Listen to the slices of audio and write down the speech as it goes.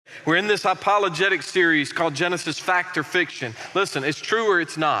We're in this apologetic series called Genesis Fact or Fiction. Listen, it's true or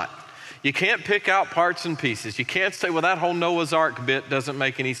it's not. You can't pick out parts and pieces. You can't say, well, that whole Noah's Ark bit doesn't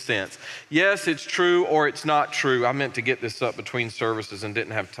make any sense. Yes, it's true or it's not true. I meant to get this up between services and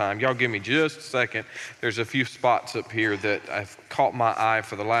didn't have time. Y'all give me just a second. There's a few spots up here that have caught my eye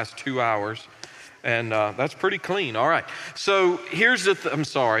for the last 2 hours. And that's pretty clean. All right. So here's the I'm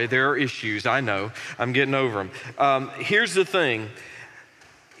sorry, there are issues. I know. I'm getting over them. Here's the thing.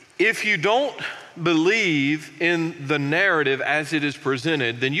 If you don't believe in the narrative as it is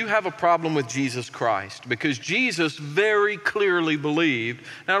presented, then you have a problem with Jesus Christ, because Jesus very clearly believed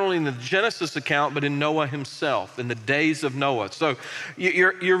not only in the Genesis account, but in Noah himself, in the days of Noah. So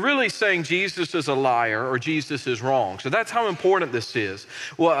you're really saying Jesus is a liar or Jesus is wrong. So that's how important this is.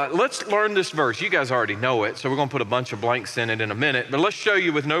 Well, let's learn this verse. You guys already know it, so we're going to put a bunch of blanks in it in a minute, but let's show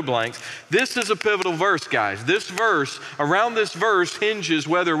you with no blanks. This is a pivotal verse, guys. This verse, around this verse hinges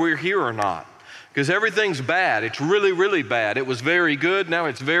whether we're here or not. Because everything's bad. It's really, really bad. It was very good. Now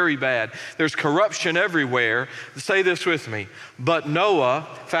it's very bad. There's corruption everywhere. Say this with me. But Noah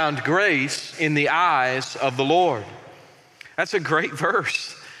found grace in the eyes of the Lord. That's a great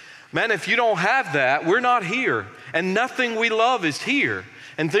verse. Man, if you don't have that, we're not here. And nothing we love is here.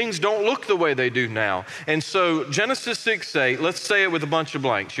 And things don't look the way they do now. And so Genesis 6:8, let's say it with a bunch of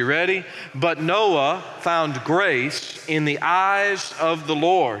blanks. You ready? But Noah found grace in the eyes of the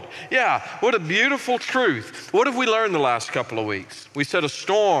Lord. Yeah, what a beautiful truth. What have we learned the last couple of weeks? We said a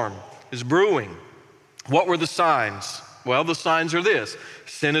storm is brewing. What were the signs? Well, the signs are this.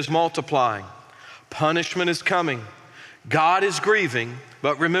 Sin is multiplying. Punishment is coming. God is grieving.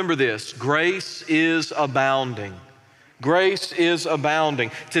 But remember this, grace is abounding. Grace is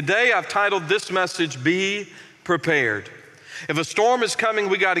abounding. Today I've titled this message, Be Prepared. If a storm is coming,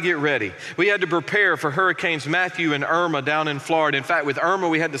 we got to get ready. We had to prepare for hurricanes Matthew and Irma down in Florida. In fact, with Irma,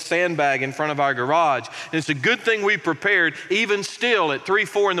 we had the sandbag in front of our garage. And it's a good thing we prepared. Even still, at 3,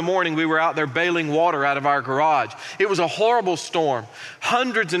 4 in the morning, we were out there bailing water out of our garage. It was a horrible storm.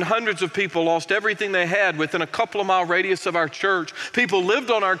 Hundreds and hundreds of people lost everything they had within a couple of mile radius of our church. People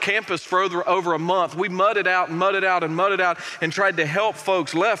lived on our campus for over a month. We mudded out and tried to help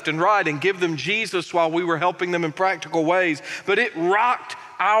folks left and right and give them Jesus while we were helping them in practical ways. But it rocked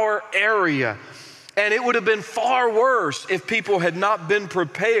our area. And it would have been far worse if people had not been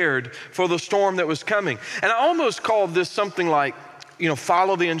prepared for the storm that was coming. And I almost called this something like,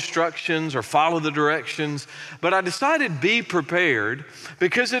 follow the instructions or follow the directions. But I decided be prepared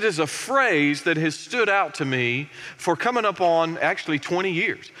because it is a phrase that has stood out to me for coming up on actually 20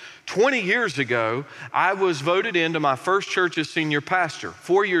 years. 20 years ago, I was voted into my first church's senior pastor.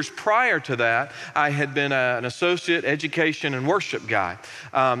 4 years prior to that, I had been an associate education and worship guy.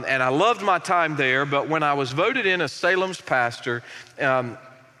 And I loved my time there, but when I was voted in as Salem's pastor,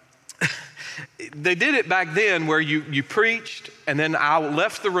 they did it back then where you preached, and then I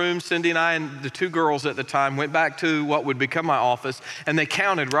left the room. Cindy and I and the 2 girls at the time went back to what would become my office, and they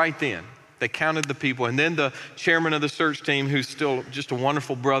counted right then. They counted the people. And then the chairman of the search team, who's still just a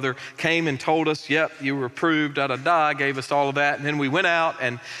wonderful brother, came and told us, yep, you were approved, gave us all of that. And then we went out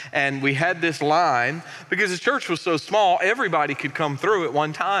and we had this line, because the church was so small, everybody could come through at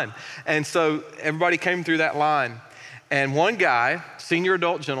one time. And so everybody came through that line. And one guy, senior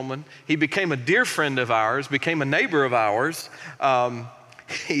adult gentleman, he became a dear friend of ours, became a neighbor of ours.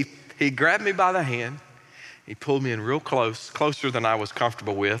 He grabbed me by the hand. He pulled me in real close, closer than I was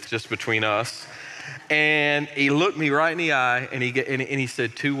comfortable with, just between us. And he looked me right in the eye, and he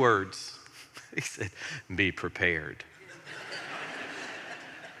said 2 words. He said, be prepared.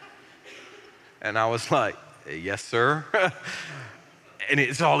 And I was like, yes, sir. And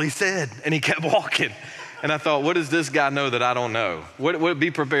it's all he said. And he kept walking. And I thought, what does this guy know that I don't know? What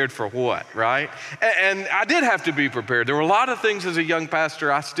be prepared for what, right? And I did have to be prepared. There were a lot of things as a young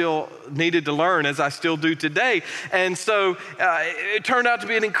pastor I still needed to learn, as I still do today. And so it turned out to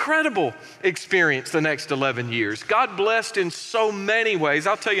be an incredible experience the next 11 years. God blessed in so many ways.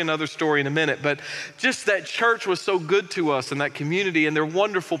 I'll tell you another story in a minute, but just that church was so good to us and that community, and they're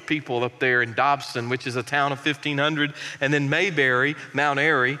wonderful people up there in Dobson, which is a town of 1,500. And then Mayberry, Mount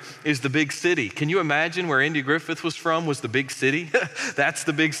Airy, is the big city. Can you imagine where Andy Griffith was from was the big city? That's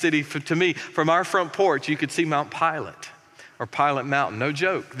the big city to me. From our front porch, you could see Mount Pilot or Pilot Mountain. No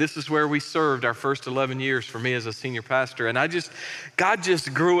joke. This is where we served our first 11 years for me as a senior pastor. And God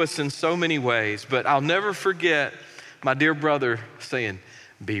just grew us in so many ways. But I'll never forget my dear brother saying,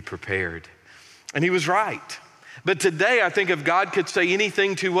 be prepared. And he was right. But today, I think if God could say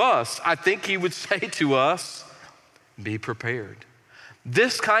anything to us, I think he would say to us, be prepared.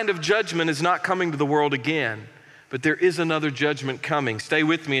 This kind of judgment is not coming to the world again, But there is another judgment coming. Stay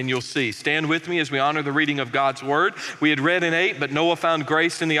with me and you'll see. Stand with me as we honor the reading of God's word. We had read in 8, but Noah found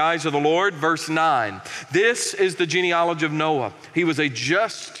grace in the eyes of the Lord. Verse 9. This is the genealogy of Noah. He was a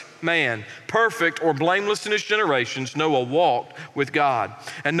just man, perfect or blameless in his generations. Noah walked with God.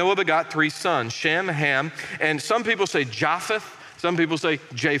 And Noah begot 3 sons, Shem, Ham, and some people say Japheth. Some people say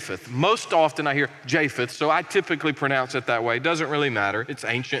Japheth. Most often I hear Japheth, so I typically pronounce it that way. It doesn't really matter. It's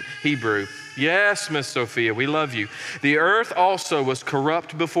ancient Hebrew. Yes, Miss Sophia, we love you. The earth also was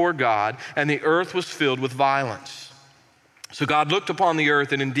corrupt before God, and the earth was filled with violence. So God looked upon the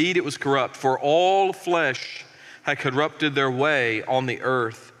earth, and indeed it was corrupt, for all flesh had corrupted their way on the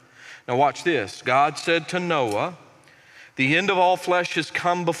earth. Now watch this. God said to Noah, the end of all flesh has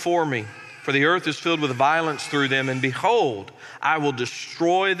come before me, for the earth is filled with violence through them, and behold, I will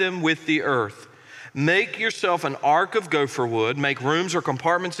destroy them with the earth. Make yourself an ark of gopher wood, make rooms or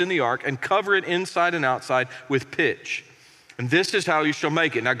compartments in the ark, and cover it inside and outside with pitch. And this is how you shall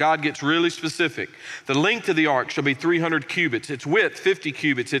make it. Now God gets really specific. The length of the ark shall be 300 cubits, its width 50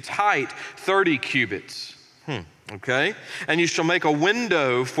 cubits, its height 30 cubits. Okay? And you shall make a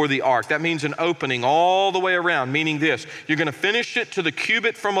window for the ark. That means an opening all the way around, meaning this. You're going to finish it to the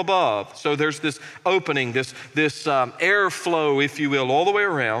cubit from above. So there's this opening, this airflow, if you will, all the way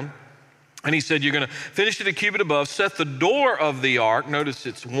around. And he said, you're going to finish it a cubit above, set the door of the ark. Notice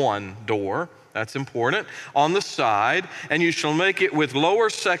it's one door. That's important. On the side, and you shall make it with lower,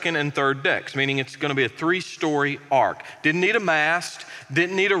 second, and third decks, meaning it's going to be a 3-story ark. Didn't need a mast,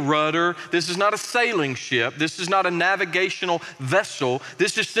 didn't need a rudder. This is not a sailing ship. This is not a navigational vessel.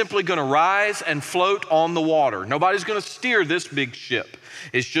 This is simply going to rise and float on the water. Nobody's going to steer this big ship.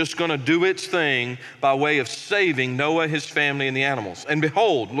 It's just going to do its thing by way of saving Noah, his family, and the animals. And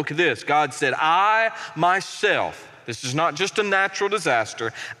behold, look at this. God said, I myself, this is not just a natural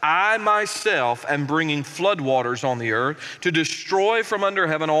disaster, I myself am bringing floodwaters on the earth to destroy from under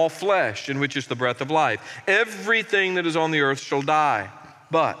heaven all flesh, in which is the breath of life. Everything that is on the earth shall die.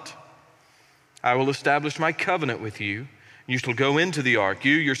 But I will establish my covenant with you. You shall go into the ark,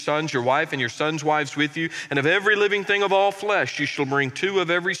 you, your sons, your wife, and your sons' wives with you. And of every living thing of all flesh, you shall bring 2 of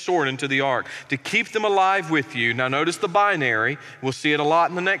every sort into the ark to keep them alive with you. Now notice the binary. We'll see it a lot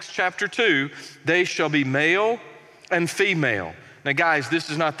in the next chapter 2. They shall be male and female. Now guys, this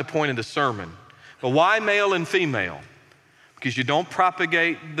is not the point of the sermon. But why male and female? Because you don't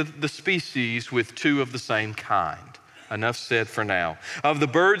propagate the species with 2 of the same kind. Enough said for now. Of the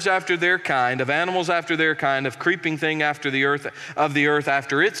birds after their kind, of animals after their kind, of creeping thing after the earth, of the earth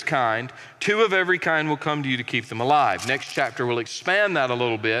after its kind, 2 of every kind will come to you to keep them alive. Next chapter will expand that a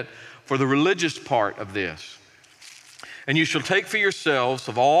little bit for the religious part of this. And you shall take for yourselves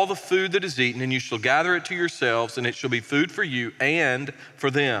of all the food that is eaten, and you shall gather it to yourselves, and it shall be food for you and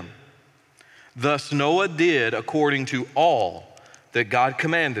for them. Thus Noah did according to all that God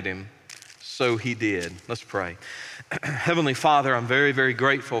commanded him, so he did. Let's pray. Heavenly Father, I'm very, very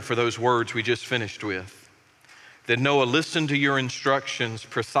grateful for those words we just finished with. That Noah listened to your instructions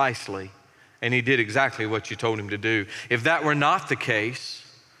precisely, and he did exactly what you told him to do. If that were not the case,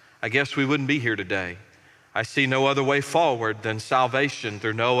 I guess we wouldn't be here today. I see no other way forward than salvation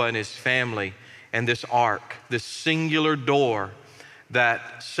through Noah and his family and this ark, this singular door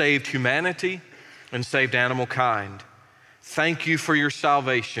that saved humanity and saved animal kind. Thank you for your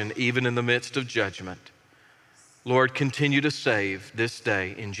salvation, even in the midst of judgment. Lord, continue to save this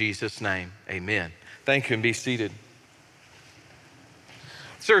day in Jesus' name. Amen. Thank you, and be seated.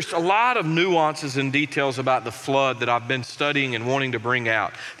 So there's a lot of nuances and details about the flood that I've been studying and wanting to bring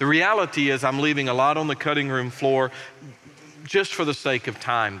out. The reality is I'm leaving a lot on the cutting room floor just for the sake of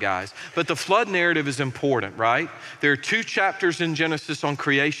time, guys. But the flood narrative is important, right? There are 2 chapters in Genesis on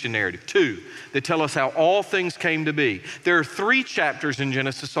creation narrative, 2 that tell us how all things came to be. There are 3 chapters in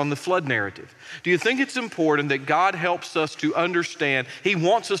Genesis on the flood narrative. Do you think it's important that God helps us to understand, He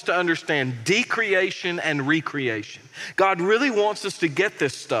wants us to understand decreation and recreation? God really wants us to get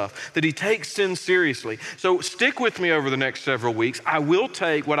this stuff, that He takes sin seriously. So stick with me over the next several weeks. I will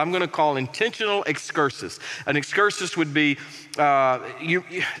take what I'm going to call intentional excursus. An excursus would be,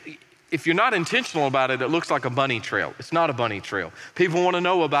 if you're not intentional about it, it looks like a bunny trail. It's not a bunny trail. People want to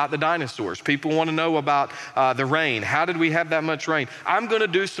know about the dinosaurs. People want to know about the rain. How did we have that much rain? I'm going to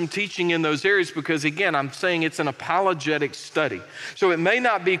do some teaching in those areas because, again, I'm saying it's an apologetic study. So it may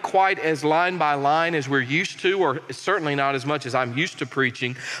not be quite as line by line as we're used to, or certainly not as much as I'm used to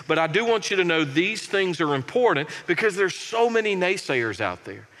preaching, but I do want you to know these things are important because there's so many naysayers out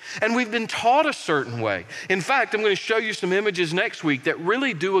there. And we've been taught a certain way. In fact, I'm going to show you some images next week that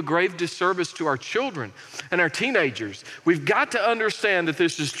really do a grave disservice to our children and our teenagers. We've got to understand that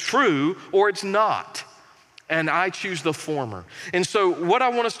this is true or it's not. And I choose the former. And so what I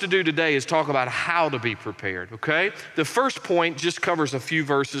want us to do today is talk about how to be prepared, okay? The first point just covers a few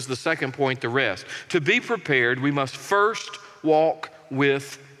verses. The second point, the rest. To be prepared, we must first walk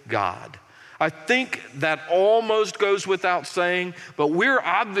with God. I think that almost goes without saying, but we're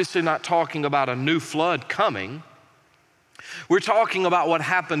obviously not talking about a new flood coming. We're talking about what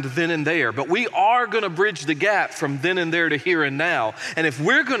happened then and there, but we are going to bridge the gap from then and there to here and now. And if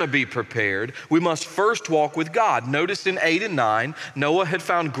we're going to be prepared, we must first walk with God. Notice in 8 and 9, Noah had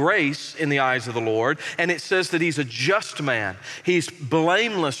found grace in the eyes of the Lord, and it says that he's a just man. He's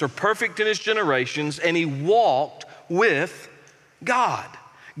blameless or perfect in his generations, and he walked with God.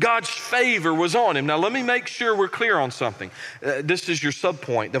 God's favor was on him. Now, let me make sure we're clear on something. This is your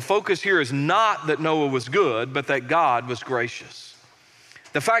subpoint. The focus here is not that Noah was good, but that God was gracious.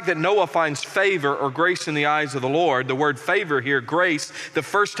 The fact that Noah finds favor or grace in the eyes of the Lord, the word favor here, grace, the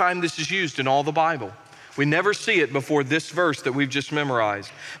first time this is used in all the Bible. We never see it before this verse that we've just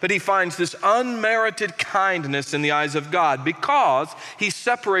memorized. But he finds this unmerited kindness in the eyes of God because he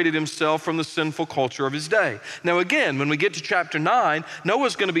separated himself from the sinful culture of his day. Now again, when we get to chapter 9,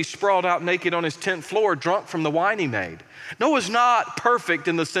 Noah's going to be sprawled out naked on his tent floor, drunk from the wine he made. Noah's not perfect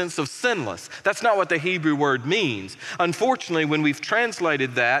in the sense of sinless. That's not what the Hebrew word means. Unfortunately, when we've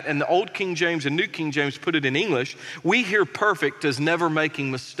translated that and the Old King James and New King James put it in English, we hear perfect as never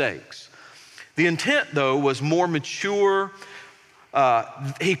making mistakes. The intent, though, was more mature.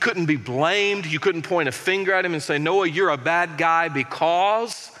 He couldn't be blamed. You couldn't point a finger at him and say, Noah, you're a bad guy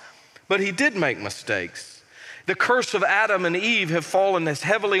because, but he did make mistakes. The curse of Adam and Eve have fallen as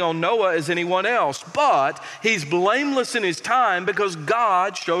heavily on Noah as anyone else, but he's blameless in his time because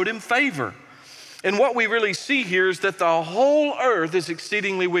God showed him favor. And what we really see here is that the whole earth is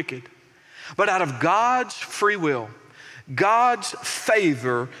exceedingly wicked. But out of God's free will, God's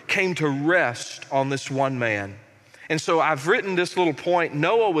favor came to rest on this one man. And so I've written this little point.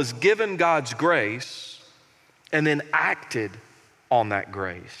 Noah was given God's grace and then acted on that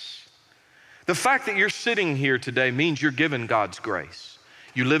grace. The fact that you're sitting here today means you're given God's grace.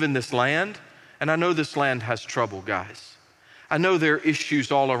 You live in this land, and I know this land has trouble, guys. I know there are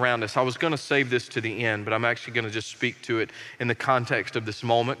issues all around us. I was going to save this to the end, but I'm actually going to just speak to it in the context of this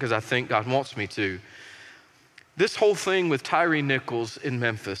moment because I think God wants me to. This whole thing with Tyre Nichols in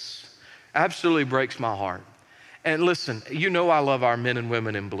Memphis absolutely breaks my heart. And listen, you know I love our men and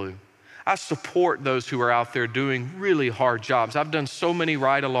women in blue. I support those who are out there doing really hard jobs. I've done so many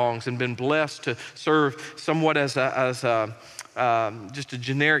ride-alongs and been blessed to serve somewhat as just a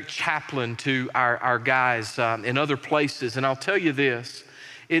generic chaplain to our guys in other places. And I'll tell you this,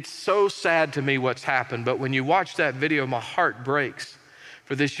 it's so sad to me what's happened, but when you watch that video, my heart breaks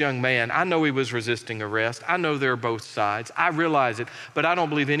for this young man. I know he was resisting arrest. I know there are both sides. I realize it, but I don't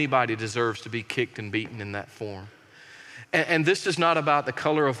believe anybody deserves to be kicked and beaten in that form. And this is not about the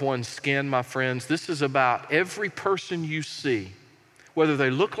color of one's skin, my friends. This is about every person you see, whether they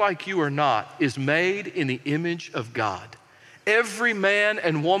look like you or not, is made in the image of God. Every man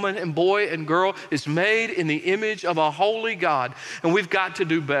and woman and boy and girl is made in the image of a holy God, and we've got to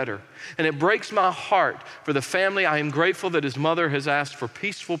do better. And it breaks my heart for the family. I am grateful that his mother has asked for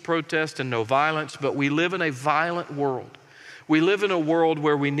peaceful protest and no violence, but we live in a violent world. We live in a world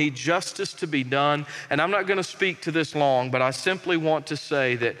where we need justice to be done, and I'm not going to speak to this long, but I simply want to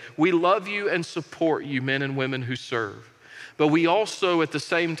say that we love you and support you, men and women who serve. But we also at the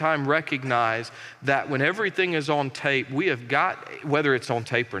same time recognize that when everything is on tape, we have got, whether it's on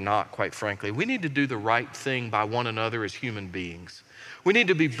tape or not, quite frankly, we need to do the right thing by one another as human beings. We need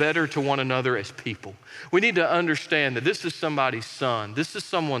to be better to one another as people. We need to understand that this is somebody's son, this is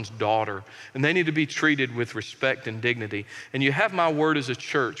someone's daughter, and they need to be treated with respect and dignity. And you have my word as a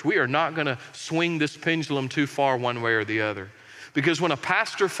church, we are not going to swing this pendulum too far one way or the other. Because when a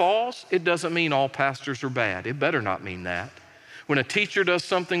pastor falls, it doesn't mean all pastors are bad. It better not mean that. When a teacher does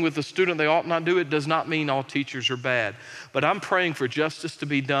something with a student they ought not do, it does not mean all teachers are bad. But I'm praying for justice to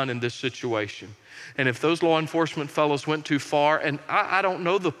be done in this situation. And if those law enforcement fellows went too far, and I don't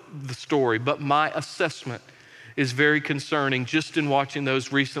know the story, but my assessment is very concerning just in watching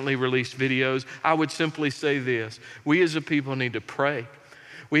those recently released videos. I would simply say this: we as a people need to pray.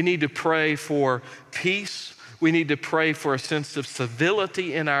 We need to pray for peace. We need to pray for a sense of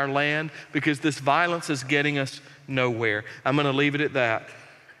civility in our land because this violence is getting us nowhere. I'm going to leave it at that.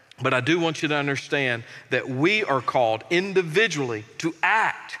 But I do want you to understand that we are called individually to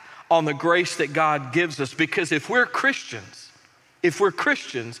act on the grace that God gives us, because if we're Christians,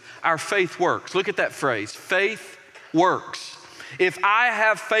 our faith works. Look at that phrase, faith works. If I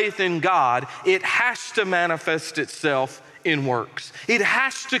have faith in God, it has to manifest itself in works. It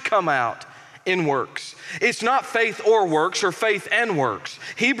has to come out in works. It's not faith or works or faith and works.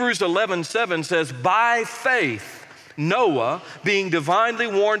 Hebrews 11:7 says, by faith, Noah, being divinely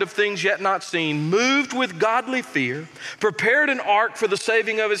warned of things yet not seen, moved with godly fear, prepared an ark for the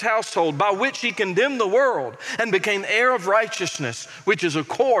saving of his household, by which he condemned the world and became heir of righteousness, which is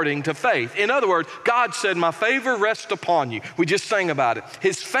according to faith. In other words, God said, my favor rests upon you. We just sang about it.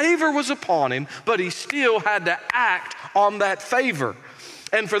 His favor was upon him, but he still had to act on that favor.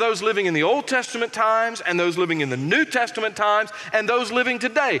 And for those living in the Old Testament times and those living in the New Testament times and those living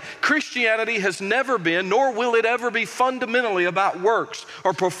today, Christianity has never been, nor will it ever be fundamentally about works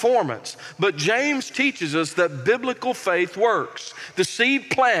or performance. But James teaches us that biblical faith works. The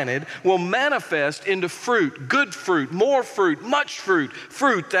seed planted will manifest into fruit, good fruit, more fruit, much fruit,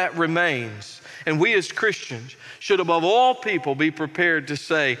 fruit that remains. And we as Christians should above all people be prepared to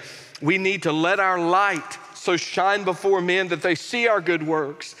say, we need to let our light so shine before men that they see our good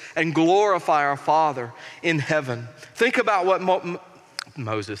works and glorify our Father in heaven. Think about what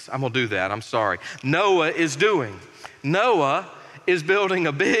Moses, I'm gonna do that, I'm sorry. Noah is doing. Noah is building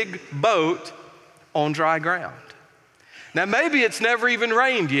a big boat on dry ground. Now maybe it's never even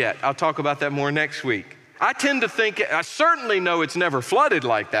rained yet. I'll talk about that more next week. I tend to think, I certainly know it's never flooded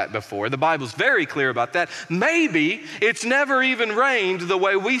like that before. The Bible's very clear about that. Maybe it's never even rained the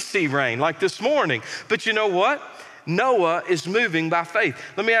way we see rain, like this morning. But you know what? Noah is moving by faith.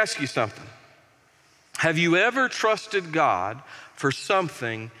 Let me ask you something. Have you ever trusted God for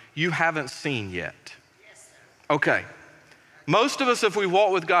something you haven't seen yet? Yes, sir. Okay. Most of us, if we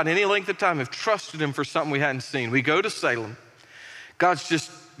walk with God any length of time, have trusted Him for something we hadn't seen. We go to Salem. God's just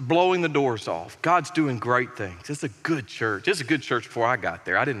blowing the doors off. God's doing great things. It's a good church. It's a good church before I got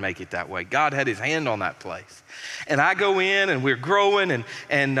there. I didn't make it that way. God had His hand on that place. And I go in and we're growing and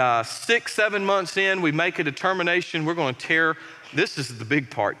 6-7 months in, we make a determination. We're going to tear, this is the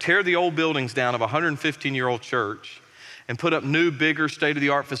big part, tear the old buildings down of a 115-year-old church and put up new, bigger,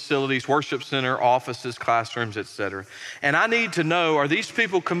 state-of-the-art facilities, worship center, offices, classrooms, etc. And I need to know, are these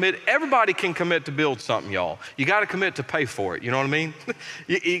people committed? Everybody can commit to build something, y'all. You got to commit to pay for it, you know what I mean?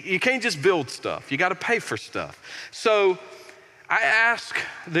 You can't just build stuff. You got to pay for stuff. So I ask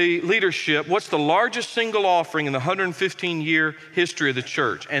the leadership, what's the largest single offering in the 115-year history of the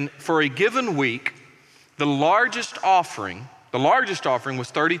church? And for a given week, the largest offering was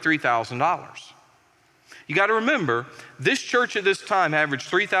 $33,000. You got to remember, this church at this time averaged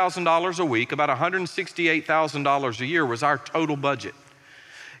 $3,000 a week. About $168,000 a year was our total budget.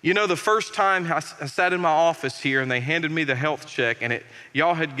 You know, the first time I sat in my office here and they handed me the health check and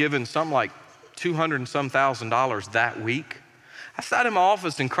y'all had given something like $200 and some thousand that week. I sat in my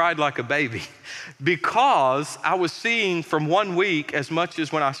office and cried like a baby because I was seeing from 1 week as much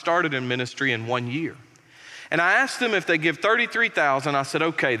as when I started in ministry in 1 year. And I asked them if they give $33,000. I said,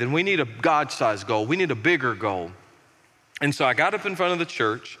 okay, then we need a God-sized goal. We need a bigger goal. And so I got up in front of the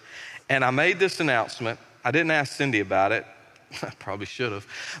church and I made this announcement. I didn't ask Cindy about it. I probably should have.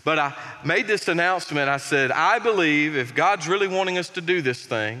 But I made this announcement. I said, I believe if God's really wanting us to do this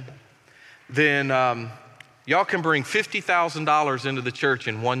thing, then y'all can bring $50,000 into the church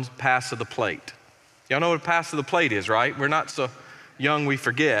in one pass of the plate. Y'all know what a pass of the plate is, right? We're not so young we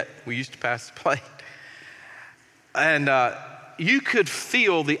forget. We used to pass the plate. And you could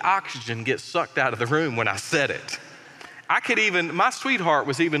feel the oxygen get sucked out of the room when I said it. My sweetheart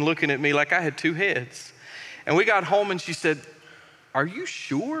was even looking at me like I had two heads. And we got home and she said, are you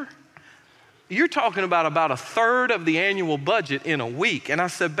sure? You're talking about a third of the annual budget in a week. And I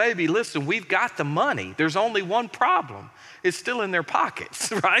said, baby, listen, we've got the money. There's only one problem. It's still in their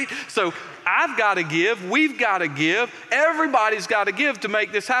pockets, right? So I've got to give, we've got to give, everybody's got to give to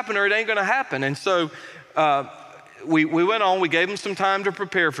make this happen or it ain't going to happen. And so we went on, we gave them some time to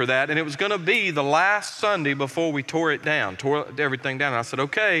prepare for that, and it was going to be the last Sunday before we tore everything down. And I said,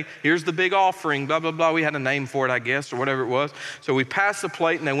 okay, here's the big offering, blah, blah, blah. We had a name for it, I guess, or whatever it was. So we passed the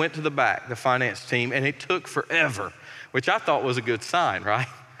plate, and they went to the back, the finance team, and it took forever, which I thought was a good sign, right?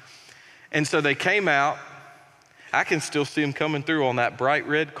 And so they came out. I can still see them coming through on that bright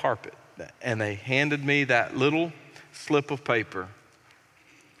red carpet, and they handed me that little slip of paper.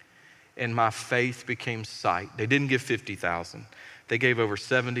 And my faith became sight. They didn't give $50,000. They gave over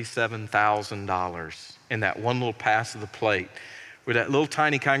 $77,000 in that one little pass of the plate with that little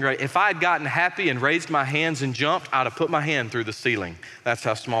tiny congregation. If I had gotten happy and raised my hands and jumped, I'd have put my hand through the ceiling. That's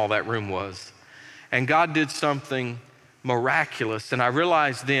how small that room was. And God did something miraculous. And I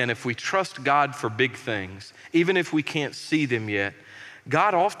realized then if we trust God for big things, even if we can't see them yet,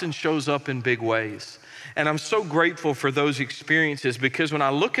 God often shows up in big ways. And I'm so grateful for those experiences because when I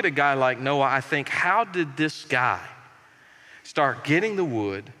look at a guy like Noah, I think, how did this guy start getting the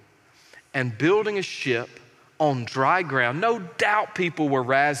wood and building a ship on dry ground. No doubt people were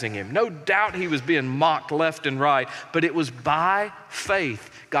razzing him. No doubt he was being mocked left and right, but it was by faith.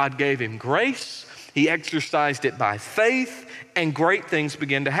 God gave him grace. He exercised it by faith, and great things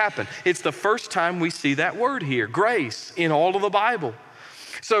began to happen. It's the first time we see that word here, grace, in all of the Bible.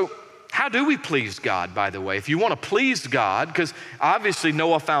 So how do we please God, by the way? If you want to please God, because obviously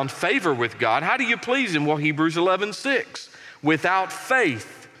Noah found favor with God, how do you please him? Well, Hebrews 11:6, without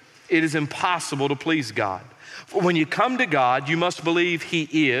faith, it is impossible to please God. When you come to God, you must believe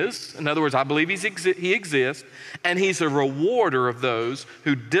he is. In other words, I believe he exists, and he's a rewarder of those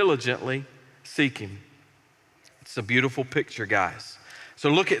who diligently seek him. It's a beautiful picture, guys. So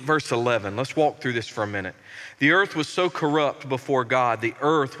look at verse 11. Let's walk through this for a minute. The earth was so corrupt before God, the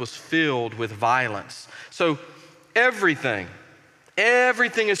earth was filled with violence. So everything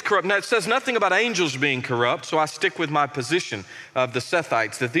is corrupt. Now, it says nothing about angels being corrupt, so I stick with my position of the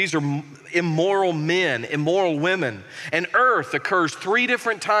Sethites, that these are immoral men, immoral women. And earth occurs 3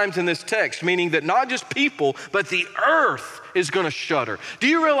 different times in this text, meaning that not just people, but the earth is going to shudder. Do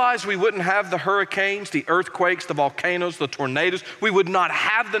you realize we wouldn't have the hurricanes, the earthquakes, the volcanoes, the tornadoes? We would not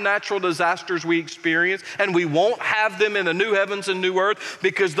have the natural disasters we experience, and we won't have them in the new heavens and new earth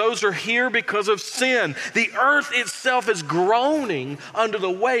because those are here because of sin. The earth itself is groaning under the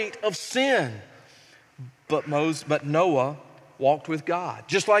weight of sin. But Noah walked with God,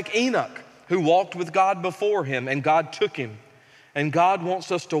 just like Enoch, who walked with God before him, and God took him. And God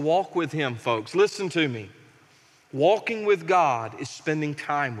wants us to walk with him, folks. Listen to me. Walking with God is spending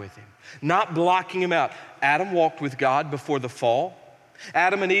time with him, not blocking him out. Adam walked with God before the fall.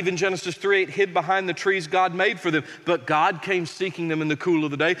 Adam and Eve in Genesis 3:8 hid behind the trees God made for them, but God came seeking them in the cool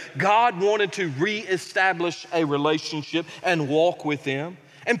of the day. God wanted to reestablish a relationship and walk with them,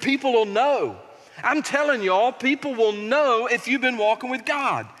 and people will know. I'm telling y'all, people will know if you've been walking with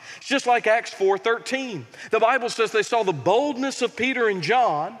God. It's just like Acts 4:13. The Bible says they saw the boldness of Peter and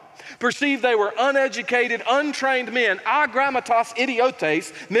John, perceived they were uneducated, untrained men, agrammatos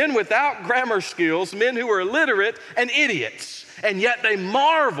idiotes, men without grammar skills, men who were illiterate and idiots. And yet they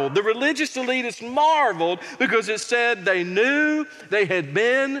marveled, the religious elitists marveled because it said they knew they had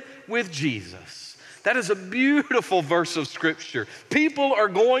been with Jesus. That is a beautiful verse of Scripture. People are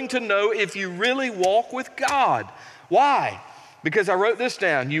going to know if you really walk with God. Why? Because I wrote this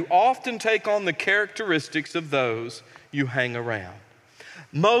down. You often take on the characteristics of those you hang around.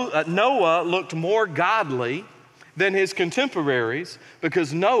 Noah looked more godly than his contemporaries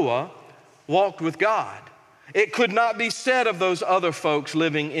because Noah walked with God. It could not be said of those other folks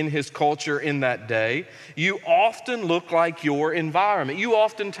living in his culture in that day. You often look like your environment. You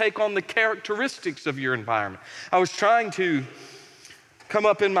often take on the characteristics of your environment. I was trying to come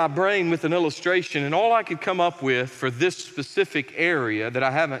up in my brain with an illustration, and all I could come up with for this specific area that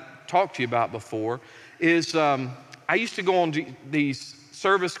I haven't talked to you about before is I used to go on these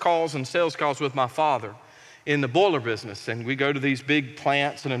service calls and sales calls with my father in the boiler business, and we go to these big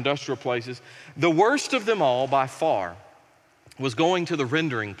plants and industrial places. The worst of them all by far was going to the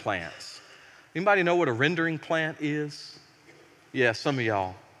rendering plants. Anybody know what a rendering plant is? Yeah, some of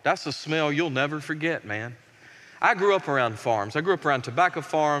y'all. That's a smell you'll never forget, man. I grew up around farms. I grew up around tobacco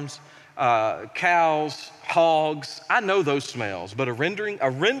farms, cows, hogs. I know those smells, but a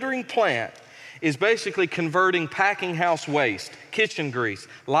rendering plant is basically converting packing house waste, kitchen grease,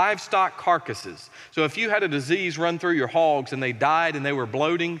 livestock carcasses. So if you had a disease run through your hogs and they died and they were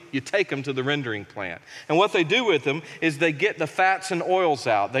bloating, you take them to the rendering plant. And what they do with them is they get the fats and oils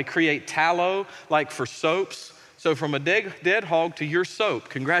out. They create tallow, like for soaps. So from a dead hog to your soap,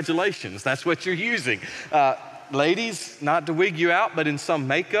 congratulations, that's what you're using. Ladies, not to wig you out, but in some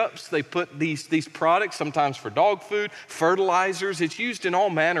makeups, they put these products, sometimes for dog food, fertilizers. It's used in all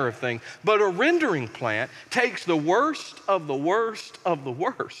manner of things. But a rendering plant takes the worst of the worst of the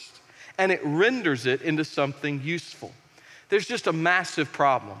worst, and it renders it into something useful. There's just a massive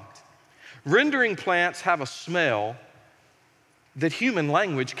problem. Rendering plants have a smell that human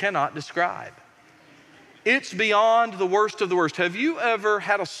language cannot describe. It's beyond the worst of the worst. Have you ever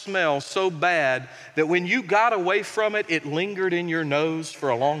had a smell so bad that when you got away from it, it lingered in your nose for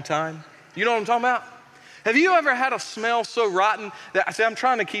a long time? You know what I'm talking about? Have you ever had a smell so rotten that, I say, I'm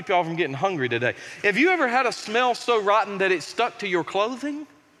trying to keep y'all from getting hungry today. Have you ever had a smell so rotten that it stuck to your clothing?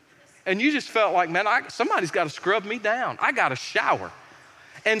 And you just felt like, man, somebody's got to scrub me down. I got to shower.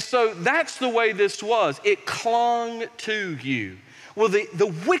 And so that's the way this was. It clung to you. Well,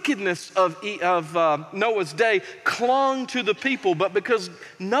 the wickedness of Noah's day clung to the people, but because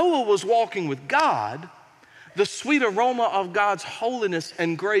Noah was walking with God, the sweet aroma of God's holiness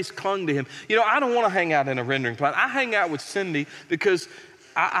and grace clung to him. You know, I don't want to hang out in a rendering plant. I hang out with Cindy because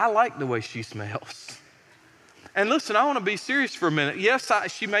I like the way she smells. And listen, I want to be serious for a minute. Yes,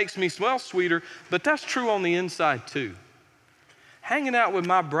 she makes me smell sweeter, but that's true on the inside too. Hanging out with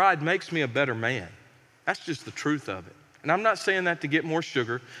my bride makes me a better man. That's just the truth of it. And I'm not saying that to get more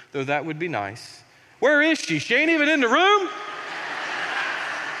sugar, though that would be nice. Where is she? She ain't even in the room.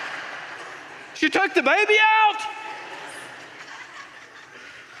 She took the baby out.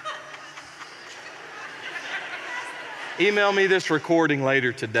 Email me this recording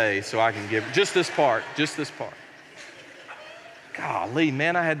later today so I can give just this part. Golly,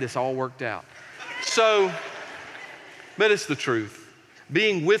 man, I had this all worked out. So, but it's the truth.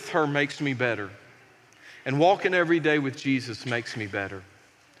 Being with her makes me better. And walking every day with Jesus makes me better.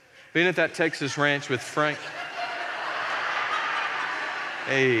 Being at that Texas ranch with Frank.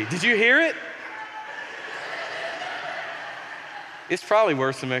 Hey, did you hear it? It's probably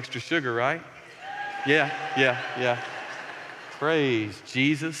worth some extra sugar, right? Yeah. Praise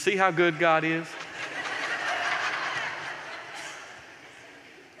Jesus. See how good God is?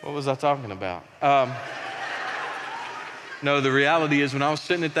 What was I talking about? No, the reality is when I was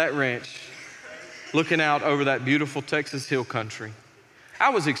sitting at that ranch, looking out over that beautiful Texas hill country, I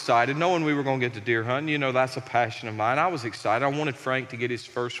was excited, knowing we were going to get to deer hunting. You know, that's a passion of mine. I was excited. I wanted Frank to get his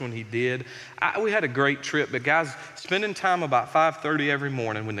first one. He did. We had a great trip, but guys, spending time about 5:30 every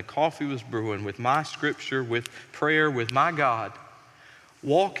morning when the coffee was brewing with my scripture, with prayer, with my God,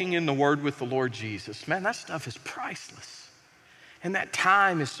 walking in the Word with the Lord Jesus, man, that stuff is priceless. And that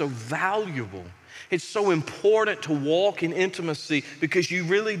time is so valuable. It's so important to walk in intimacy because you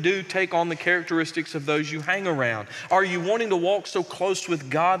really do take on the characteristics of those you hang around. Are you wanting to walk so close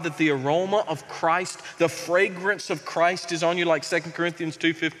with God that the aroma of Christ, the fragrance of Christ is on you, like 2 Corinthians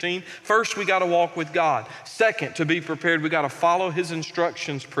 2:15? First, we got to walk with God. Second, to be prepared, we got to follow His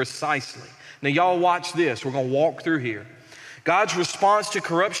instructions precisely. Now, y'all watch this. We're going to walk through here. God's response to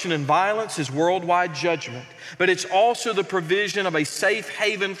corruption and violence is worldwide judgment, but it's also the provision of a safe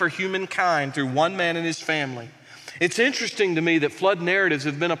haven for humankind through one man and his family. It's interesting to me that flood narratives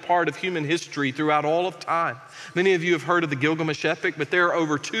have been a part of human history throughout all of time. Many of you have heard of the Gilgamesh epic, but there are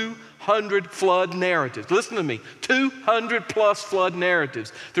over 200 flood narratives. Listen to me, 200 plus flood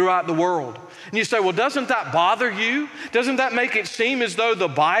narratives throughout the world. And you say, well, doesn't that bother you? Doesn't that make it seem as though the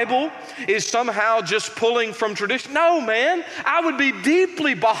Bible is somehow just pulling from tradition? No, man, I would be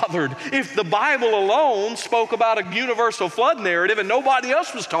deeply bothered if the Bible alone spoke about a universal flood narrative and nobody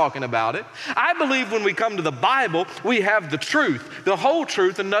else was talking about it. I believe when we come to the Bible, we have the truth, the whole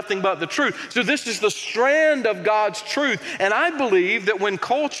truth and nothing but the truth. So this is the strand of God's truth. And I believe that when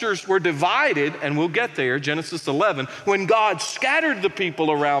cultures were divided, and we'll get there, Genesis 11, when God scattered the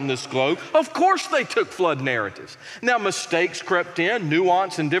people around this globe, of course they took flood narratives. Now mistakes crept in,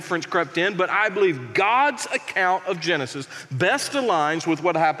 nuance and difference crept in, but I believe God's account of Genesis best aligns with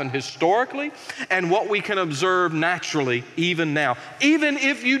what happened historically and what we can observe naturally even now. Even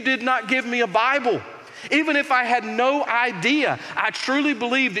if you did not give me a Bible, even if I had no idea, I truly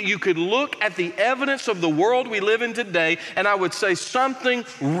believe that you could look at the evidence of the world we live in today, and I would say something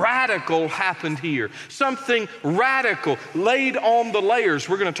radical happened here. Something radical laid on the layers.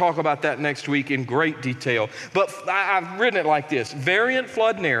 We're going to talk about that next week in great detail. But I've written it like this. Variant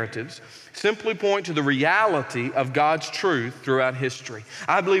flood narratives simply point to the reality of God's truth throughout history.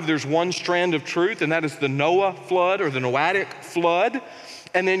 I believe there's one strand of truth, and that is the Noah flood or the Noahic flood.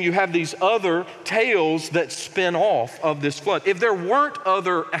 And then you have these other tales that spin off of this flood. If there weren't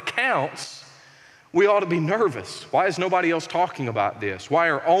other accounts, we ought to be nervous. Why is nobody else talking about this? Why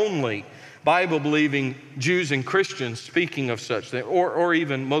are only Bible-believing Jews and Christians speaking of such things, or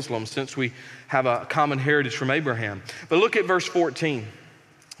even Muslims, since we have a common heritage from Abraham? But look at verse 14.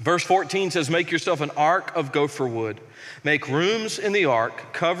 Verse 14 says, make yourself an ark of gopher wood. Make rooms in the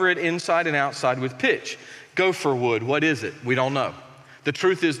ark, cover it inside and outside with pitch. Gopher wood, what is it? We don't know. The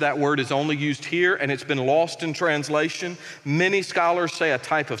truth is that word is only used here and it's been lost in translation. Many scholars say a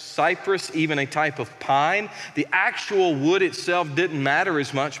type of cypress, even a type of pine. The actual wood itself didn't matter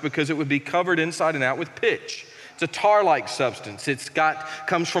as much because it would be covered inside and out with pitch. It's a tar-like substance.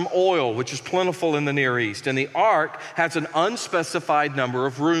 Comes from oil, which is plentiful in the Near East. And the ark has an unspecified number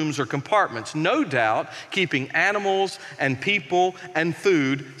of rooms or compartments, no doubt keeping animals and people and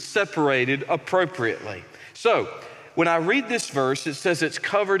food separated appropriately. So, when I read this verse, it says it's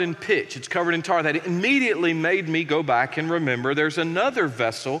covered in pitch, it's covered in tar. That immediately made me go back and remember there's another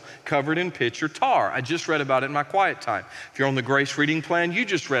vessel covered in pitch or tar. I just read about it in my quiet time. If you're on the Grace reading plan, you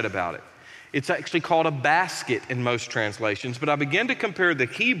just read about it. It's actually called a basket in most translations, but I began to compare the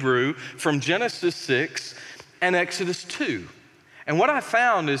Hebrew from Genesis 6 and Exodus 2. And what I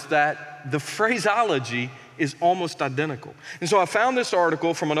found is that the phraseology is almost identical. And so I found this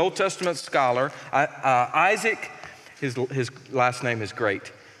article from an Old Testament scholar, Isaac, his last name is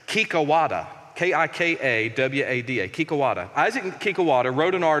great, Kikuwada, Kikawada, Kikuwada. Isaac Kikuwada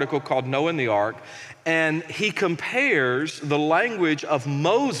wrote an article called Noah and the Ark, and he compares the language of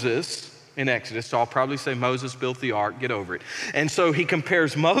Moses in Exodus. So I'll probably say Moses built the ark, get over it. And so he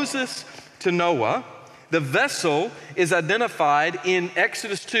compares Moses to Noah. The vessel is identified in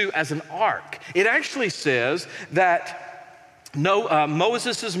Exodus 2 as an ark. It actually says that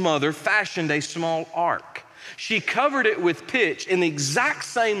Moses' mother fashioned a small ark. She covered it with pitch in the exact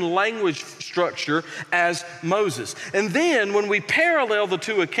same language structure as Moses. And then when we parallel the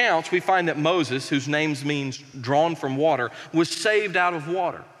two accounts, we find that Moses, whose name means drawn from water, was saved out of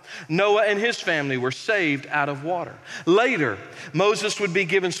water. Noah and his family were saved out of water. Later, Moses would be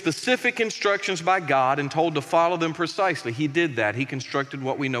given specific instructions by God and told to follow them precisely. He did that. He constructed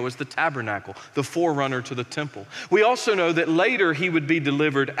what we know as the tabernacle, the forerunner to the temple. We also know that later he would be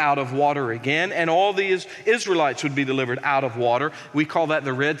delivered out of water again, and all the Israelites would be delivered out of water. We call that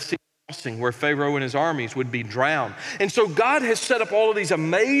the Red Sea, where Pharaoh and his armies would be drowned. And so God has set up all of these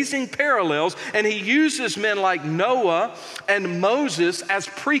amazing parallels, and he uses men like Noah and Moses as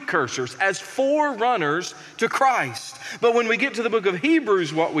precursors, as forerunners to Christ. But when we get to the book of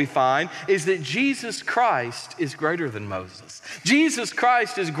Hebrews, what we find is that Jesus Christ is greater than Moses. Jesus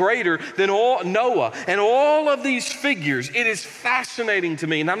Christ is greater than all Noah and all of these figures. It is fascinating to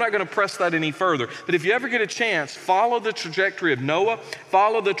me, and I'm not going to press that any further. But if you ever get a chance, follow the trajectory of Noah,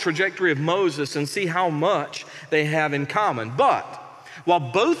 follow the trajectory of Moses, and see how much they have in common. But while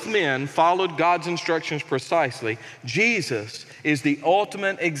both men followed God's instructions precisely, Jesus is the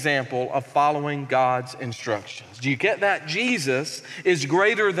ultimate example of following God's instructions. Do you get that? Jesus is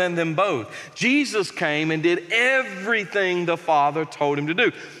greater than them both. Jesus came and did everything the Father told him to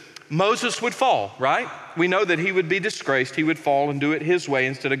do. Moses would fall, right? We know that he would be disgraced. He would fall and do it his way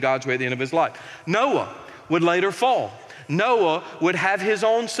instead of God's way at the end of his life. Noah would later fall. Noah would have his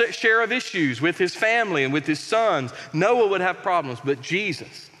own share of issues with his family and with his sons. Noah would have problems, but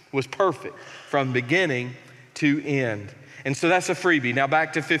Jesus was perfect from beginning to end. And so that's a freebie. Now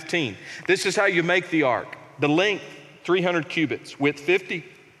back to 15. This is how you make the ark. The length, 300 cubits, width 50,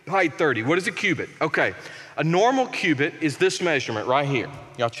 height 30. What is a cubit? Okay, a normal cubit is this measurement right here.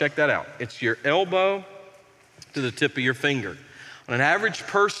 Y'all check that out. It's your elbow to the tip of your finger. On an average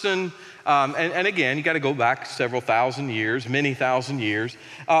person, and again, you got to go back several thousand years, many thousand years.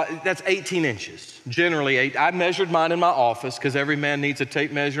 That's 18 inches, generally 8. I measured mine in my office because every man needs a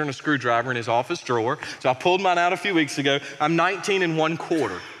tape measure and a screwdriver in his office drawer. So I pulled mine out a few weeks ago. I'm 19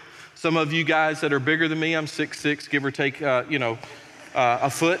 1/4. Some of you guys that are bigger than me, I'm 6'6", give or take, a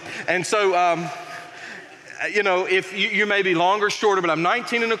foot. And so, if you may be longer, shorter, but I'm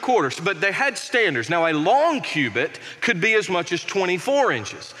 19 1/4. But they had standards. Now, a long cubit could be as much as 24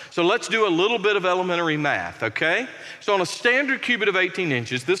 inches. So let's do a little bit of elementary math, okay? So on a standard cubit of 18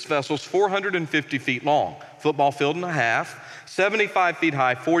 inches, this vessel's 450 feet long, football field and a half, 75 feet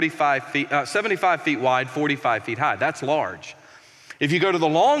high, 75 feet wide, 45 feet high. That's large. If you go to the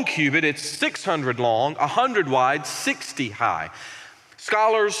long cubit, it's 600 long, 100 wide, 60 high.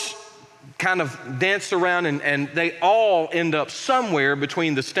 Scholars kind of dance around and they all end up somewhere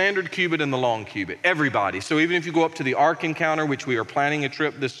between the standard cubit and the long cubit, everybody. So even if you go up to the Ark Encounter, which we are planning a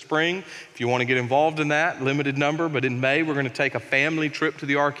trip this spring, if you want to get involved in that, limited number, but in May we're going to take a family trip to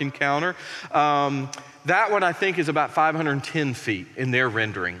the Ark Encounter. That one I think is about 510 feet in their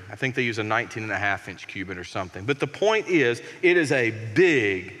rendering. I think they use a 19.5-inch cubit or something. But the point is, it is a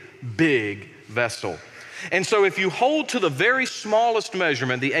big, big vessel. And so if you hold to the very smallest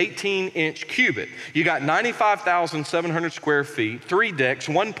measurement, the 18-inch cubit, you got 95,700 square feet, 3 decks,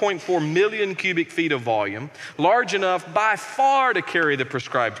 1.4 million cubic feet of volume, large enough by far to carry the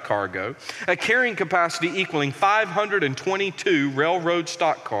prescribed cargo, a carrying capacity equaling 522 railroad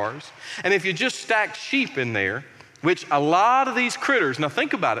stock cars. And if you just stack sheep in there, which a lot of these critters, now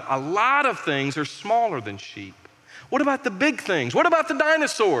think about it, a lot of things are smaller than sheep. What about the big things? What about the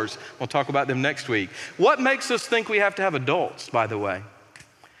dinosaurs? We'll talk about them next week. What makes us think we have to have adults, by the way?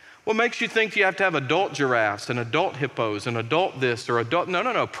 What makes you think you have to have adult giraffes and adult hippos and adult this or adult?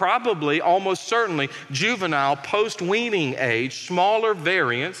 No. Probably, almost certainly, juvenile, post-weaning age, smaller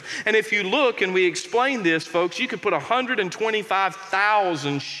variants. And if you look and we explain this, folks, you could put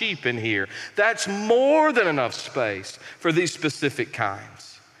 125,000 sheep in here. That's more than enough space for these specific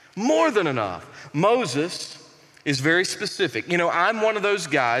kinds. More than enough. Moses is very specific. I'm one of those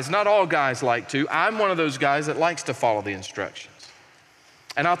guys, not all guys like to, I'm one of those guys that likes to follow the instructions.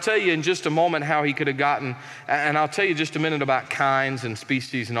 And I'll tell you in just a moment how he could have gotten, and I'll tell you just a minute about kinds and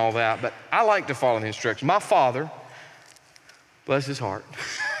species and all that, but I like to follow the instructions. My father, bless his heart,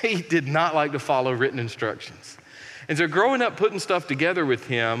 he did not like to follow written instructions. And so growing up putting stuff together with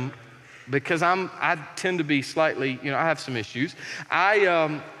him, because I tend to be slightly, I have some issues.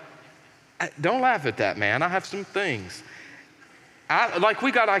 Don't laugh at that, man. I have some things.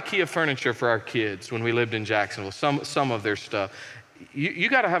 We got IKEA furniture for our kids when we lived in Jacksonville, some of their stuff. You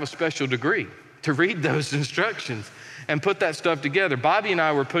got to have a special degree to read those instructions and put that stuff together. Bobby and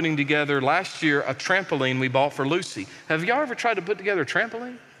I were putting together last year a trampoline we bought for Lucy. Have y'all ever tried to put together a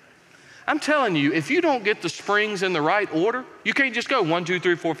trampoline? I'm telling you, if you don't get the springs in the right order, you can't just go 1, 2,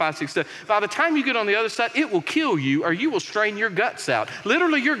 3, 4, 5, 6, 7. By the time you get on the other side, it will kill you or you will strain your guts out.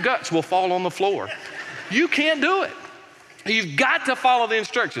 Literally, your guts will fall on the floor. You can't do it. You've got to follow the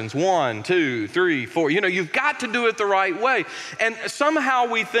instructions. 1, 2, 3, 4. You've got to do it the right way. And somehow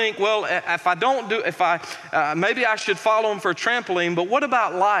we think, well, maybe I should follow them for a trampoline, but what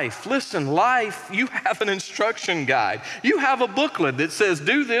about life? Listen, life, you have an instruction guide. You have a booklet that says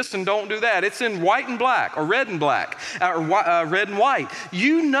do this and don't do that. It's in white and black or red and black or red and white.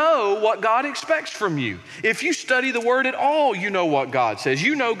 You know what God expects from you. If you study the word at all, you know what God says.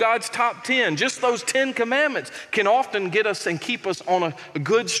 You know God's top 10. Just those 10 commandments can often get us and keep us on a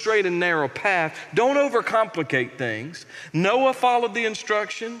good, straight, and narrow path. Don't overcomplicate things. Noah followed the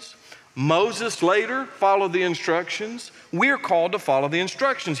instructions. Moses later followed the instructions. We're called to follow the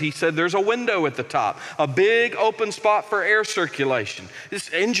instructions. He said there's a window at the top, a big open spot for air circulation.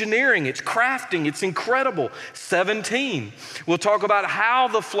 It's engineering, it's crafting, it's incredible. 17, we'll talk about how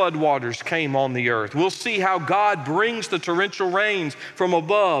the floodwaters came on the earth. We'll see how God brings the torrential rains from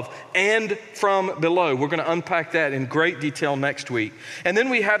above and from below. We're going to unpack that in great detail next week. And then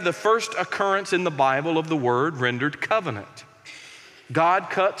we have the first occurrence in the Bible of the word rendered covenant. God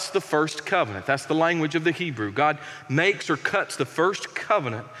cuts the first covenant. That's the language of the Hebrew. God makes or cuts the first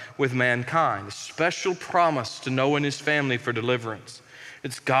covenant with mankind, a special promise to Noah and his family for deliverance.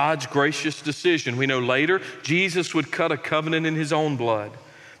 It's God's gracious decision. We know later Jesus would cut a covenant in his own blood,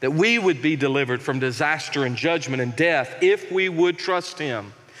 that we would be delivered from disaster and judgment and death if we would trust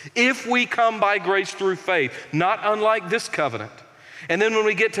him, if we come by grace through faith, not unlike this covenant. And then when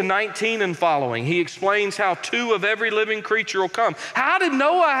we get to 19 and following, he explains how 2 of every living creature will come. How did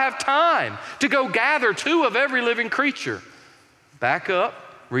Noah have time to go gather 2 of every living creature? Back up,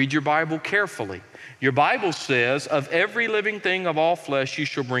 read your Bible carefully. Your Bible says, of every living thing of all flesh, you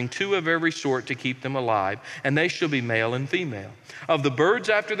shall bring 2 of every sort to keep them alive, and they shall be male and female. Of the birds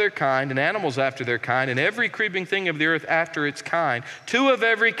after their kind, and animals after their kind, and every creeping thing of the earth after its kind, 2 of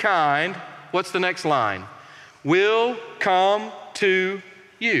every kind, what's the next line? Will come to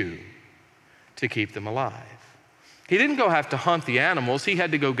you to keep them alive. He didn't go have to hunt the animals. He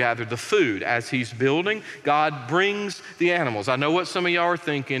had to go gather the food. As he's building, God brings the animals. I know what some of y'all are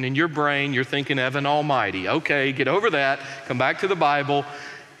thinking. In your brain, you're thinking Evan Almighty. Okay, get over that. Come back to the Bible.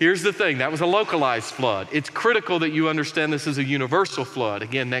 Here's the thing. That was a localized flood. It's critical that you understand this is a universal flood.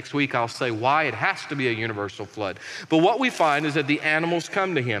 Again, next week I'll say why it has to be a universal flood. But what we find is that the animals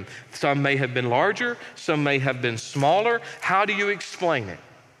come to him. Some may have been larger. Some may have been smaller. How do you explain it?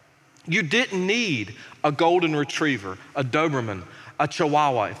 You didn't need a golden retriever, a Doberman, a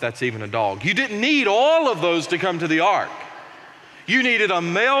Chihuahua, if that's even a dog. You didn't need all of those to come to the ark. You needed a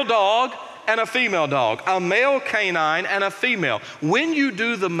male dog and a female dog, a male canine and a female. When you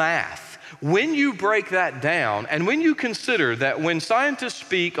do the math, when you break that down, and when you consider that when scientists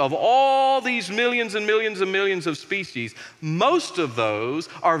speak of all these millions and millions and millions of species, most of those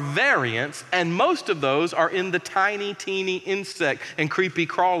are variants, and most of those are in the tiny, teeny insect and creepy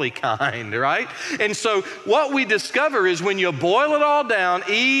crawly kind, right? And so what we discover is when you boil it all down,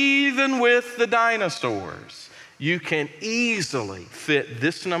 even with the dinosaurs, you can easily fit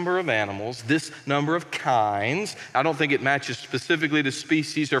this number of animals, this number of kinds. I don't think it matches specifically to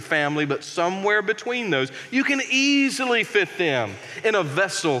species or family, but somewhere between those, you can easily fit them in a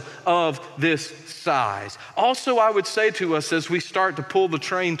vessel of this size. Also, I would say to us as we start to pull the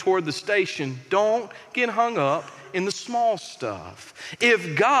train toward the station, don't get hung up in the small stuff.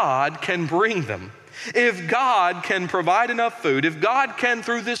 If God can bring them, if God can provide enough food, if God can,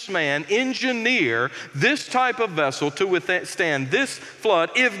 through this man, engineer this type of vessel to withstand this flood,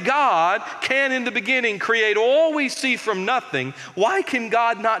 if God can, in the beginning, create all we see from nothing, why can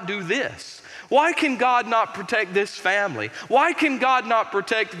God not do this? Why can God not protect this family? Why can God not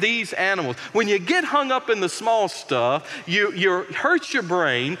protect these animals? When you get hung up in the small stuff, you hurt your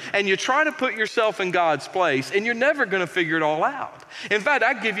brain and you try to put yourself in God's place, and you're never going to figure it all out. In fact,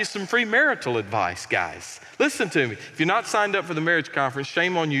 I'd give you some free marital advice, guys. Listen to me. If you're not signed up for the marriage conference,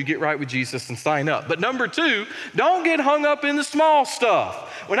 shame on you. Get right with Jesus and sign up. But number 2, don't get hung up in the small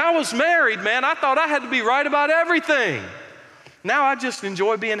stuff. When I was married, man, I thought I had to be right about everything. Now I just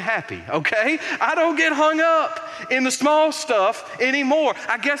enjoy being happy, okay? I don't get hung up in the small stuff anymore.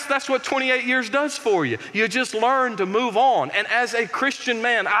 I guess that's what 28 years does for you. You just learn to move on. And as a Christian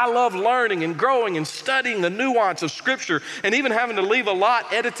man, I love learning and growing and studying the nuance of Scripture, and even having to leave a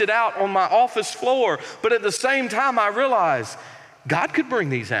lot edited out on my office floor. But at the same time, I realize God could bring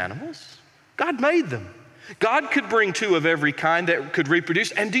these animals. God made them. God could bring 2 of every kind that could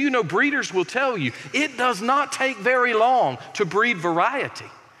reproduce. And do you know, breeders will tell you, it does not take very long to breed variety.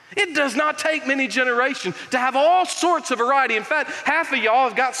 It does not take many generations to have all sorts of variety. In fact, half of y'all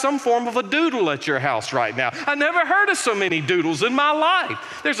have got some form of a doodle at your house right now. I never heard of so many doodles in my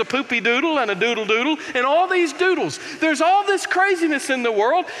life. There's a poopy doodle and a doodle doodle and all these doodles. There's all this craziness in the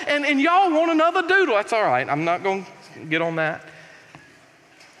world, and y'all want another doodle. That's all right. I'm not going to get on that.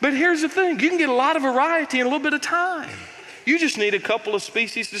 But here's the thing, you can get a lot of variety in a little bit of time. You just need a couple of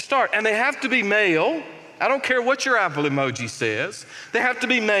species to start, and they have to be male. I don't care what your Apple emoji says. They have to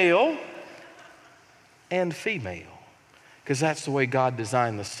be male and female, because that's the way God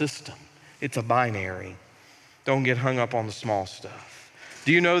designed the system. It's a binary. Don't get hung up on the small stuff.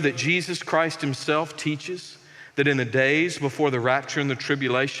 Do you know that Jesus Christ himself teaches that in the days before the rapture and the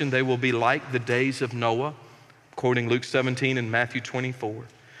tribulation, they will be like the days of Noah, quoting Luke 17 and Matthew 24.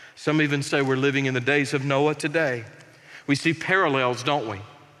 Some even say we're living in the days of Noah today. We see parallels, don't we?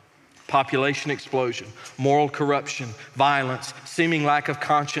 Population explosion, moral corruption, violence, seeming lack of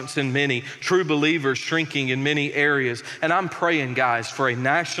conscience in many, true believers shrinking in many areas. And I'm praying, guys, for a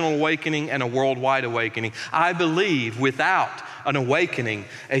national awakening and a worldwide awakening. I believe without an awakening,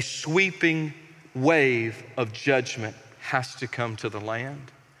 a sweeping wave of judgment has to come to the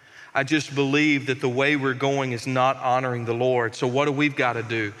land. I just believe that the way we're going is not honoring the Lord. So what do we've got to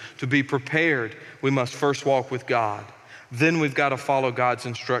do? To be prepared, we must first walk with God. Then we've got to follow God's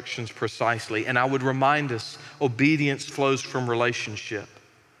instructions precisely. And I would remind us, obedience flows from relationship.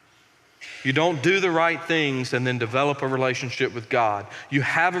 You don't do the right things and then develop a relationship with God. You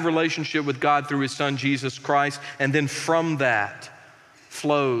have a relationship with God through his son, Jesus Christ, and then from that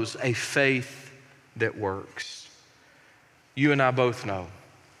flows a faith that works. You and I both know,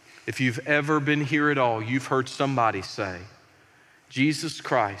 if you've ever been here at all, you've heard somebody say, Jesus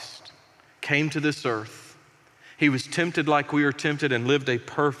Christ came to this earth. He was tempted like we are tempted and lived a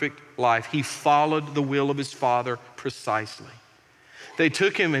perfect life. He followed the will of his Father precisely. They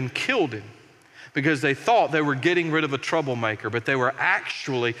took him and killed him because they thought they were getting rid of a troublemaker, but they were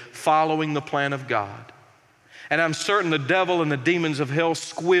actually following the plan of God. And I'm certain the devil and the demons of hell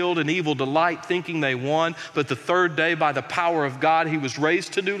squealed in evil delight, thinking they won. But the 3rd day, by the power of God, he was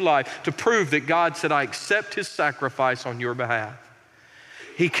raised to new life to prove that God said, I accept his sacrifice on your behalf.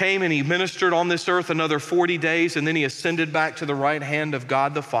 He came and he ministered on this earth another 40 days, and then he ascended back to the right hand of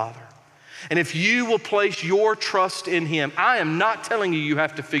God the Father. And if you will place your trust in him, I am not telling you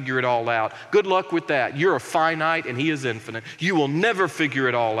have to figure it all out. Good luck with that. You're a finite and he is infinite. You will never figure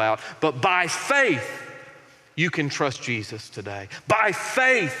it all out. But by faith, you can trust Jesus today. By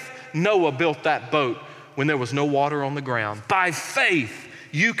faith, Noah built that boat when there was no water on the ground. By faith,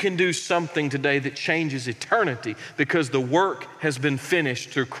 you can do something today that changes eternity because the work has been finished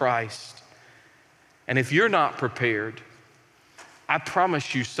through Christ. And if you're not prepared, I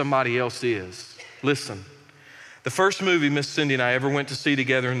promise you somebody else is. Listen, the first movie Miss Cindy and I ever went to see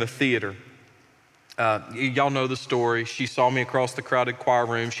together in the theater, y'all know the story. She saw me across the crowded choir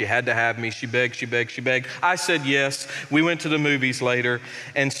room. She had to have me. She begged. I said yes. We went to the movies later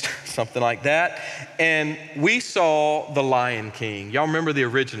and something like that. And we saw The Lion King. Y'all remember the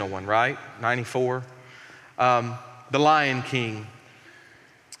original one, right? 94. The Lion King.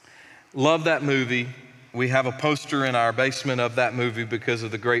 Love that movie. We have a poster in our basement of that movie because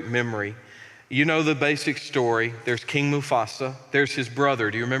of the great memory. You know the basic story. There's King Mufasa. There's his brother.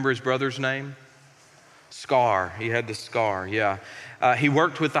 Do you remember his brother's name? Scar. He had the scar, yeah. He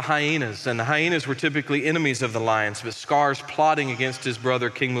worked with the hyenas, and the hyenas were typically enemies of the lions, but Scar's plotting against his brother,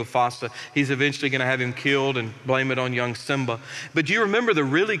 King Mufasa. He's eventually going to have him killed and blame it on young Simba. But do you remember the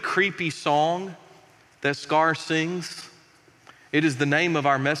really creepy song that Scar sings? It is the name of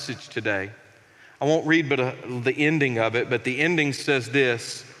our message today. I won't read the ending of it, but the ending says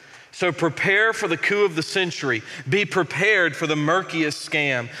this: So prepare for the coup of the century. Be prepared for the murkiest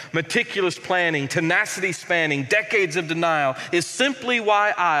scam. Meticulous planning, tenacity spanning, decades of denial is simply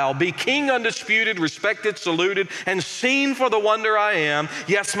why I'll be king undisputed, respected, saluted, and seen for the wonder I am.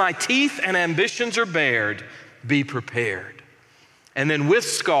 Yes, my teeth and ambitions are bared. Be prepared. And then with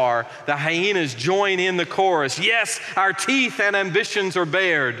Scar, the hyenas join in the chorus. Yes, our teeth and ambitions are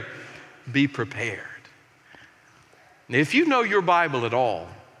bared. Be prepared. Now, if you know your Bible at all,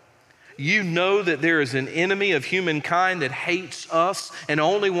 you know that there is an enemy of humankind that hates us and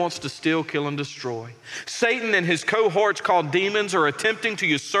only wants to steal, kill, and destroy. Satan and his cohorts called demons are attempting to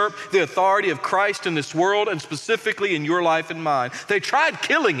usurp the authority of Christ in this world and specifically in your life and mine. They tried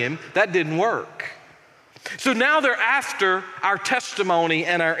killing him. That didn't work. So now they're after our testimony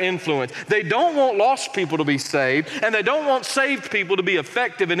and our influence. They don't want lost people to be saved, and they don't want saved people to be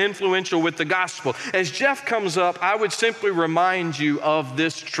effective and influential with the gospel. As Jeff comes up, I would simply remind you of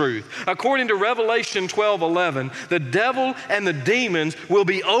this truth. According to Revelation 12:11, the devil and the demons will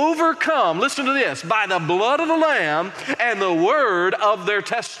be overcome, listen to this, by the blood of the Lamb and the word of their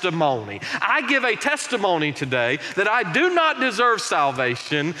testimony. I give a testimony today that I do not deserve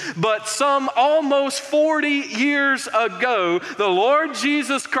salvation, but some almost 40 years ago, the Lord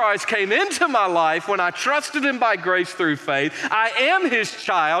Jesus Christ came into my life when I trusted him by grace through faith. I am his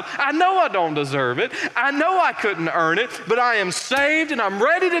child. I know I don't deserve it. I know I couldn't earn it, but I am saved and I'm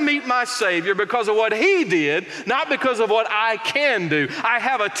ready to meet my Savior because of what he did, not because of what I can do. I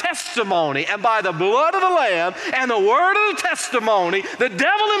have a testimony, and by the blood of the Lamb and the word of the testimony, the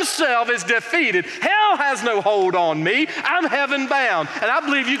devil himself is defeated. Hell has no hold on me. I'm heaven bound. And I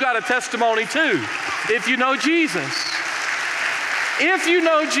believe you got a testimony too. If you know Jesus. If you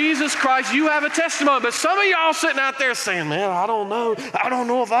know Jesus Christ, you have a testimony. But some of y'all sitting out there saying, man, I don't know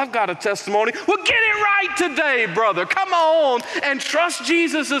if I've got a testimony. Well, get it right today, brother. Come on and trust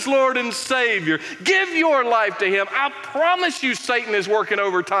Jesus as Lord and Savior. Give your life to him. I promise you Satan is working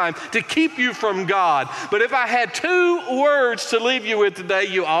overtime to keep you from God. But if I had 2 words to leave you with today,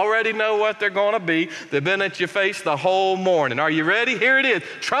 you already know what they're going to be. They've been at your face the whole morning. Are you ready? Here it is.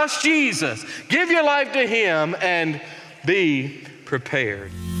 Trust Jesus. Give your life to him and be prepared.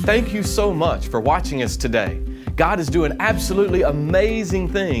 Thank you so much for watching us today. God is doing absolutely amazing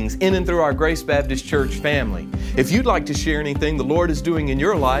things in and through our Grace Baptist Church family. If you'd like to share anything the Lord is doing in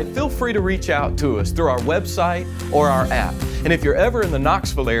your life, feel free to reach out to us through our website or our app. And if you're ever in the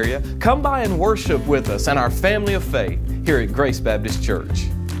Knoxville area, come by and worship with us and our family of faith here at Grace Baptist Church.